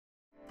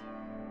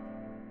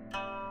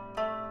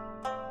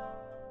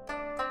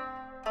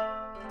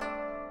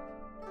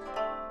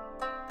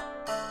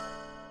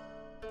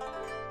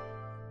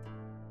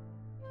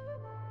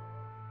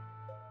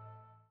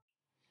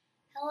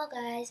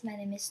guys, my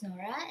name is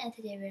Nora, and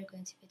today we're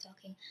going to be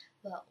talking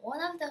about one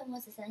of the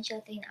most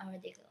essential things in our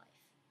daily life: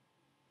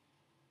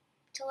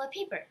 toilet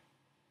paper.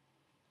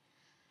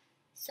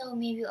 So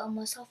maybe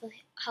almost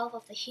half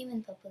of the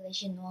human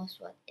population knows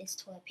what is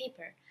toilet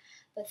paper,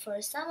 but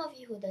for some of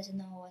you who doesn't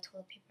know what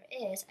toilet paper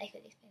is, I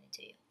could explain it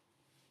to you.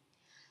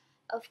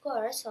 Of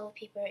course, toilet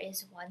paper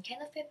is one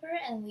kind of paper,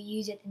 and we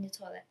use it in the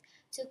toilet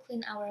to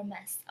clean our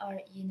mess,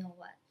 or you know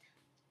what.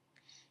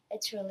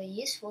 It's really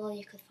useful,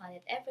 you could find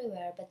it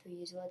everywhere, but we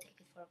usually take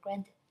it for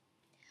granted.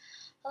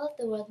 All of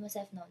the world must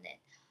have known it.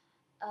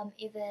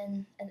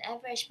 Even an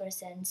average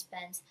person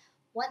spends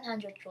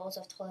 100 rolls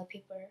of toilet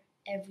paper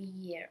every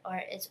year,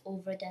 or it's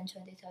over than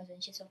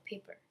 20,000 sheets of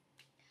paper.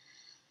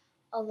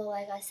 Although,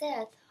 like I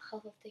said,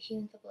 half of the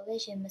human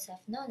population must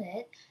have known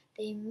it,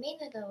 they may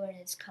not know where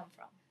it's come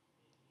from.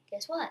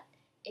 Guess what?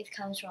 It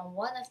comes from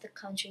one of the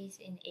countries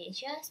in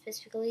Asia,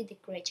 specifically the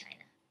Great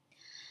China.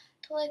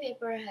 Toilet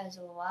paper has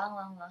a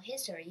long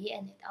history,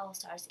 and it all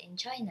starts in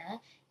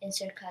China in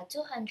circa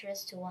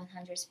 200s to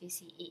 100s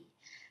BCE.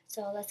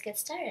 So let's get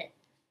started.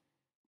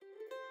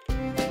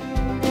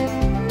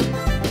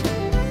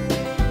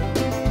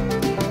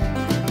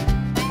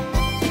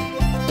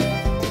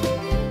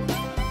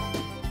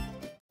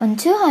 On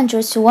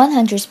 200s to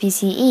 100s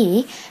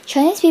BCE,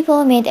 Chinese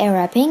people made a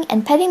wrapping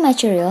and padding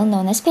material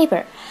known as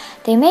paper.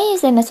 They may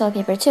use them as toilet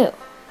paper too.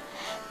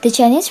 The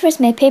Chinese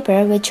first made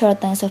paper with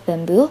short lengths of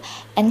bamboo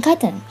and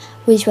cotton,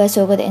 which was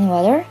soaked in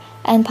water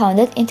and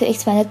pounded into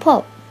expanded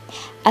pulp.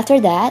 After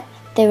that,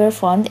 they were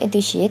formed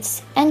into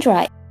sheets and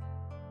dried.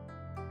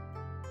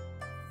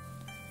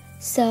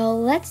 So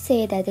let's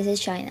say that this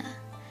is China.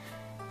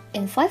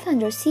 In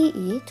 500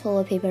 CE,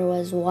 toilet paper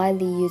was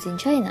widely used in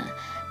China,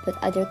 but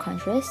other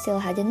countries still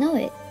hadn't known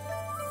it.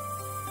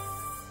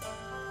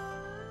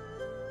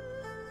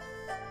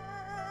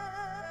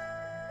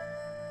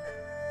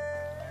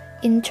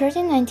 In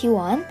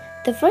 1391,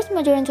 the first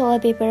modern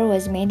toilet paper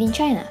was made in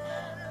China,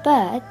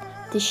 but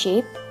the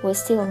shape was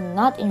still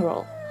not in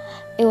roll.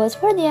 It was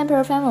for the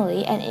emperor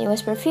family and it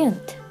was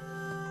perfumed.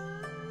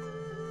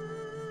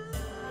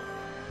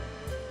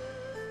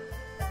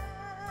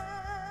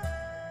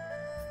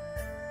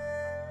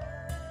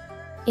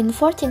 In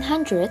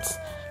 1400s,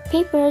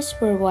 papers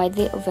were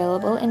widely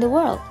available in the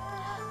world.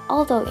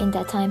 Although in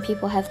that time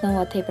people have known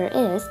what paper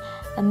is,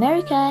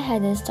 America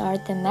hadn't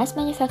started the mass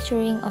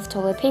manufacturing of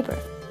toilet paper.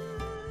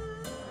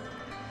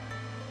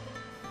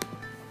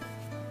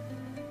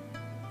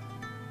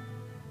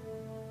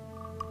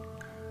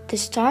 The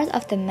start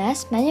of the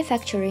mass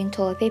manufacturing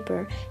toilet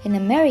paper in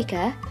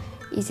America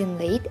is in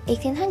late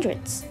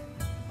 1800s.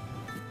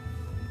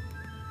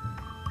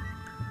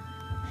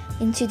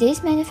 In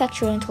today's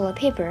manufacturing toilet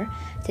paper,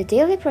 the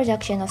daily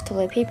production of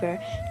toilet paper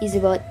is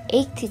about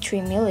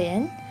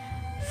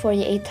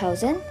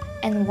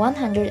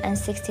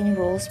 83,048,116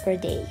 rolls per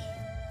day.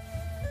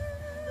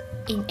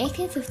 In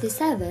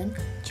 1857,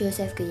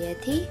 Joseph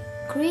Gayety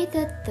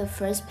created the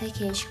first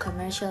packaged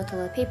commercial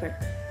toilet paper.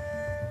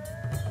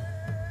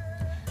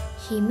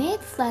 He made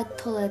flat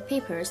toilet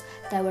papers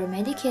that were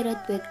medicated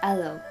with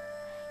aloe.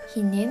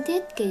 He named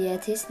it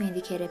Gayety's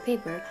medicated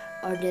paper,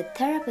 or the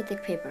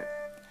therapeutic paper.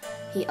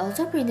 He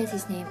also printed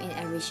his name in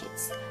every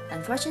sheets.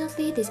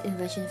 Unfortunately, this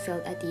invention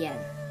failed at the end.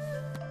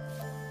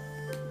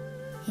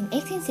 In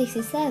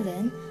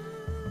 1867,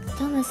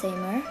 Thomas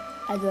Seymour,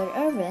 Edward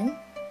Irvin,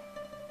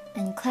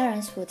 and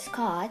Clarence Wood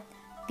Scott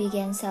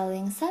began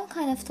selling some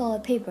kind of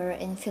toilet paper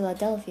in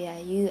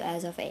Philadelphia,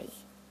 US of A.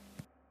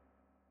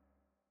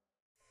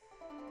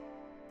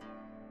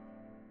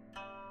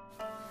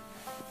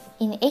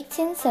 In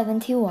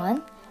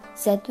 1871,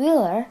 Z.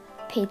 Wheeler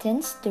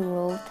patents the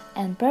rolled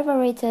and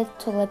perforated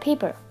toilet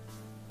paper.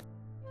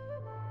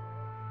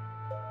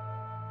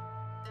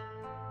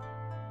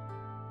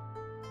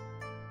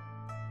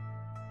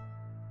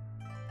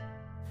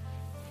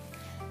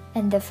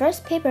 And the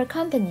first paper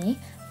company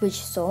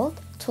which sold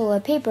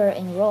toilet paper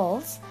in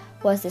rolls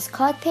was the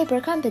Scott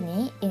Paper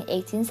Company in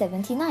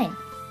 1879.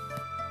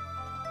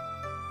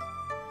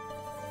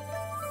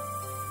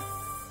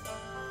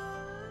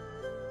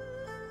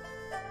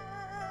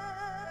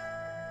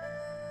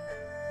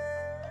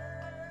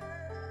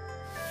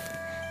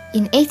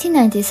 In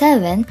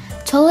 1897,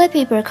 toilet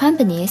paper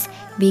companies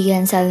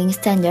began selling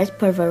standard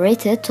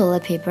perforated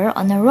toilet paper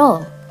on a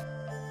roll.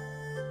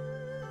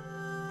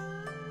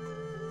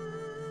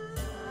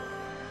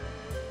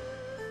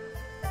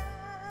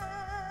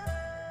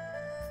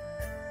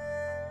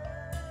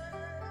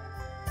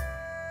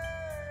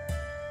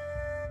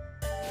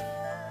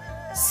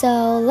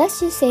 So let's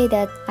just say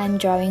that I'm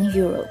drawing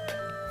Europe.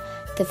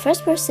 The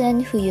first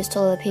person who used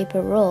toilet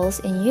paper rolls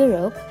in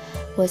Europe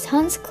was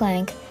Hans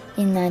Klenk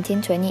in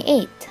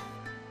 1928.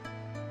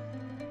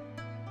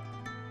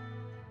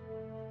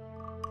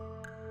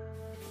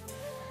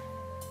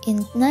 In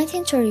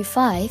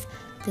 1935,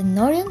 the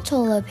Norwegian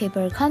Toilet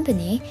Paper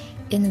Company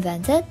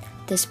invented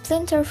the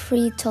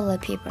splinter-free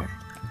toilet paper.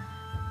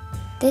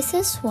 This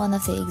is one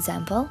of the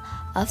examples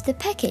of the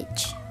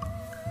package.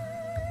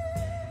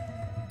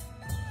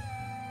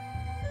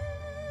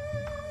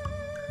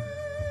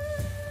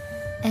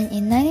 And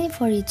in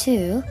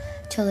 1942,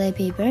 toilet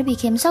paper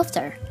became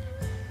softer,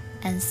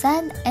 and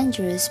St.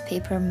 Andrew's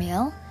Paper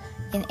Mill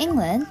in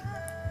England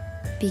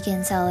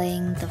began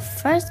selling the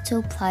first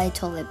two-ply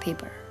toilet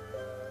paper.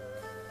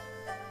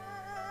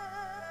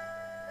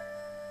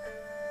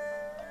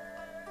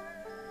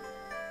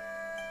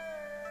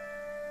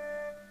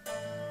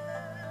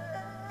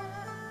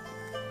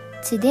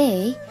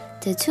 Today,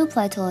 the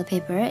two-ply toilet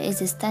paper is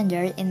the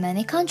standard in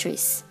many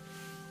countries.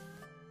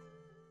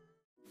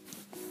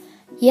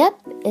 Yep,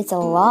 it's a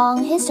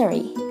long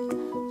history.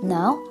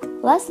 Now,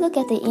 let's look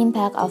at the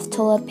impact of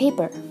toilet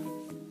paper.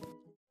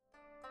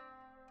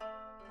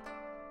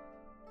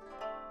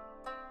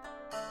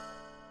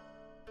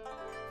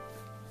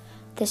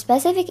 The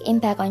specific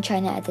impact on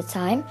China at the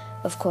time,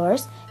 of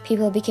course,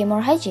 people became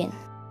more hygiene.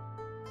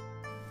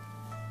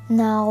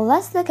 Now,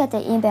 let's look at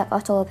the impact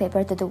of toilet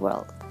paper to the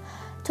world.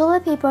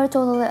 Toilet paper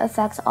totally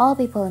affects all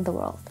people in the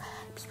world.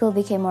 People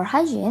became more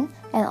hygiene,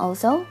 and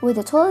also, with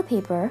the toilet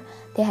paper,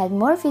 they had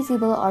more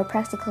feasible or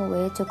practical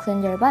way to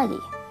clean their body.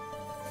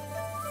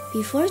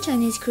 Before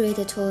Chinese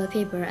created toilet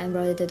paper and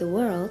brought it to the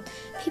world,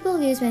 people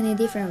used many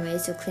different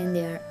ways to clean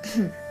their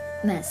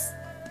mess.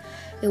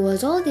 It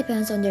was all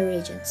depends on their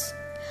regions.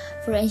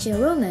 For ancient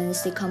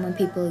Romans, the common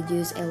people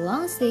used a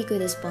long stick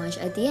with a sponge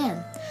at the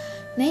end.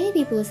 Many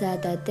people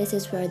said that this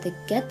is where the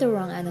get the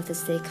wrong end of the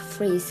stick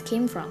phrase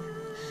came from.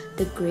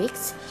 The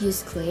Greeks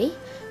used clay,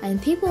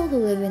 and people who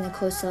live in the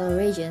coastal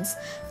regions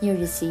near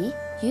the sea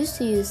used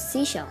to use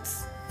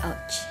seashells.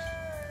 Ouch.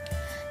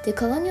 The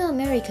colonial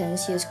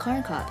Americans used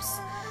corn cobs,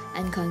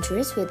 and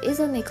countries with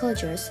Islamic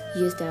cultures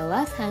used their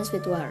left hands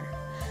with water.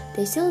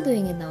 They're still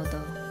doing it now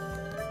though.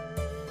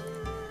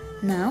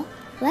 Now,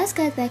 let's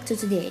get back to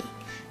today.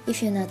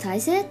 If you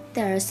notice it,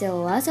 there are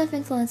still lots of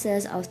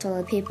influences of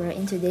toilet paper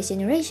in today's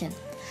generation.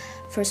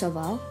 First of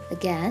all,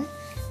 again,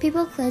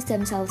 people cleanse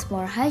themselves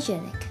more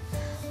hygienic.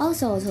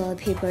 Also, toilet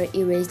paper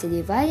erased the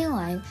dividing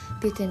line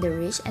between the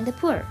rich and the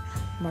poor,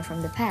 more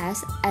from the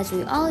past, as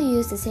we all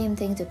use the same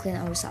thing to clean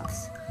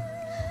ourselves.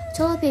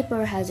 Toilet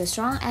paper has a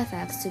strong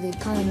effect to the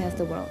economy of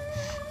the world.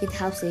 It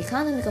helps the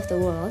economy of the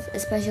world,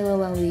 especially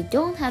when we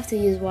don't have to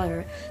use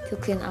water to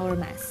clean our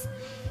mess.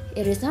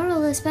 It is not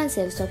really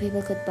expensive, so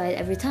people could buy it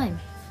every time.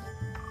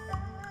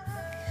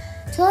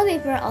 Toilet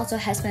paper also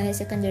has many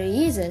secondary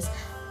uses,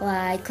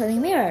 like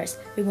cleaning mirrors,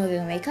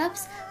 removing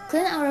makeups,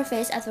 clean our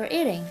face after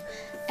eating.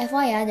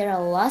 FYI, there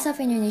are lots of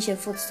Indonesian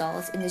food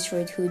stalls in the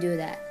street who do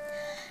that.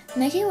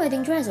 Making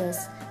wedding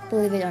dresses.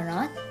 Believe it or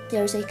not,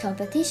 there is a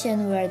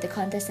competition where the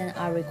contestants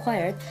are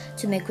required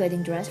to make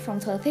wedding dress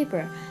from toilet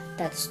paper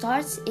that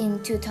starts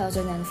in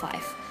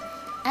 2005.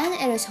 And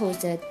it is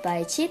hosted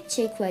by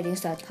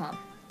cheapchickweddings.com.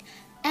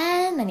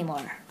 And many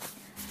more.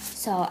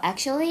 So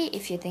actually,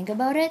 if you think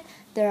about it,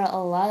 there are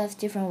a lot of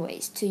different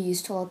ways to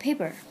use toilet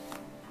paper.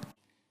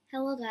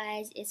 Hello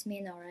guys, it's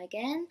me Naura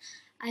again.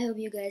 I hope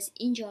you guys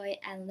enjoy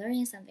and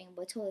learning something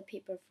about toilet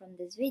paper from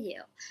this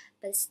video.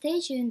 But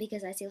stay tuned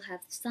because I still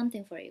have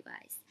something for you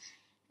guys.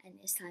 And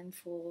it's time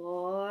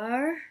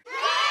for...